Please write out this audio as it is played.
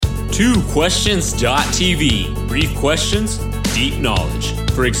2questions.tv. Brief questions, deep knowledge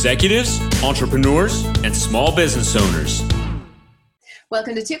for executives, entrepreneurs, and small business owners.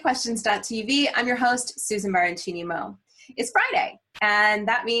 Welcome to 2questions.tv. I'm your host, Susan Baroncini-Moe. It's Friday, and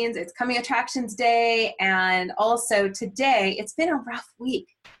that means it's Coming Attractions Day, and also today, it's been a rough week,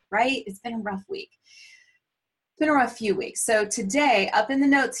 right? It's been a rough week. It's been a rough few weeks. So today, up in the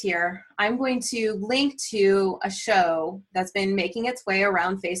notes here, I'm going to link to a show that's been making its way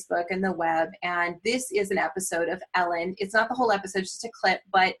around Facebook and the web, and this is an episode of Ellen. It's not the whole episode, just a clip,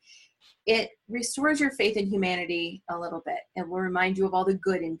 but it restores your faith in humanity a little bit. It will remind you of all the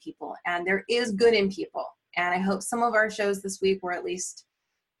good in people, and there is good in people. And I hope some of our shows this week were at least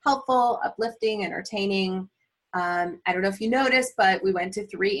helpful, uplifting, entertaining. I don't know if you noticed, but we went to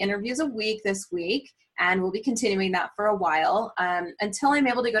 3 interviews a week this week, and we'll be continuing that for a while until I'm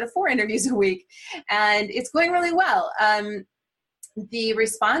able to go to 4 interviews a week. And it's going really well. The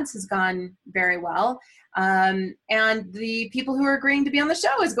response has gone very well. And the people who are agreeing to be on the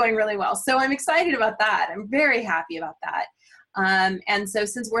show is going really well. So I'm excited about that. I'm very happy about that. And so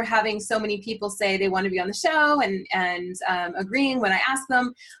since we're having so many people say they want to be on the show and agreeing when I ask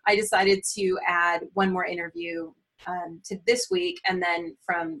them, I decided to add one more interview to this week and then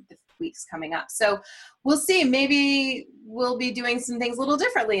from the weeks coming up. So we'll see. Maybe we'll be doing some things a little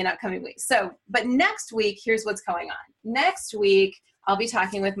differently in upcoming weeks. But next week, here's what's going on. Next week, I'll be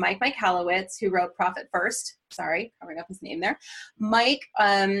talking with Mike Michalowicz, who wrote Profit First. Sorry, covering up his name there. Mike,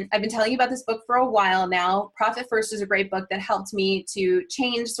 I've been telling you about this book for a while now. Profit First is a great book that helped me to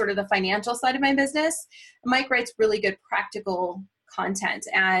change sort of the financial side of my business. Mike writes really good practical content,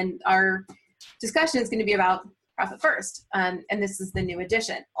 and our discussion is going to be about Profit First, and this is the new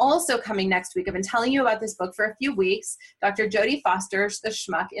edition. Also coming next week, I've been telling you about this book for a few weeks, Dr. Jodie Foster's The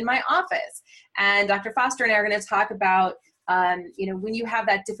Schmuck in My Office. And Dr. Foster and I are going to talk about when you have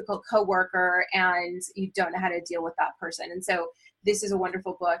that difficult coworker and you don't know how to deal with that person. And so this is a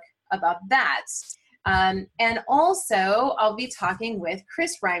wonderful book about that. And also I'll be talking with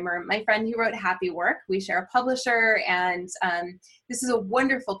Chris Reimer, my friend who wrote Happy Work. We share a publisher, and this is a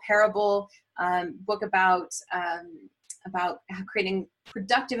wonderful parable book about creating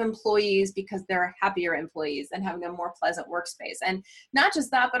productive employees because they're happier employees and having a more pleasant workspace. And not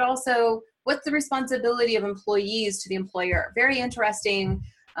just that, but also what's the responsibility of employees to the employer. Very interesting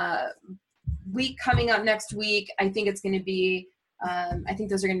week coming up next week. I think it's going to be, I think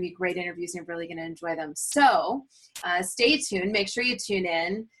those are going to be great interviews, and you're really going to enjoy them. So stay tuned. Make sure you tune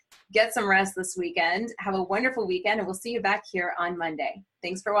in. Get some rest this weekend. Have a wonderful weekend, and we'll see you back here on Monday.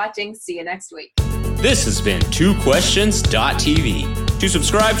 Thanks for watching. See you next week. This has been 2questions.tv. To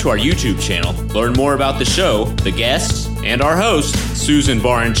subscribe to our YouTube channel, learn more about the show, the guests, and our host, Susan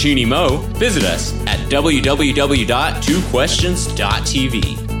Baroncini-Moe, visit us at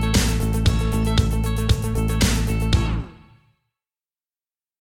www.2questions.tv.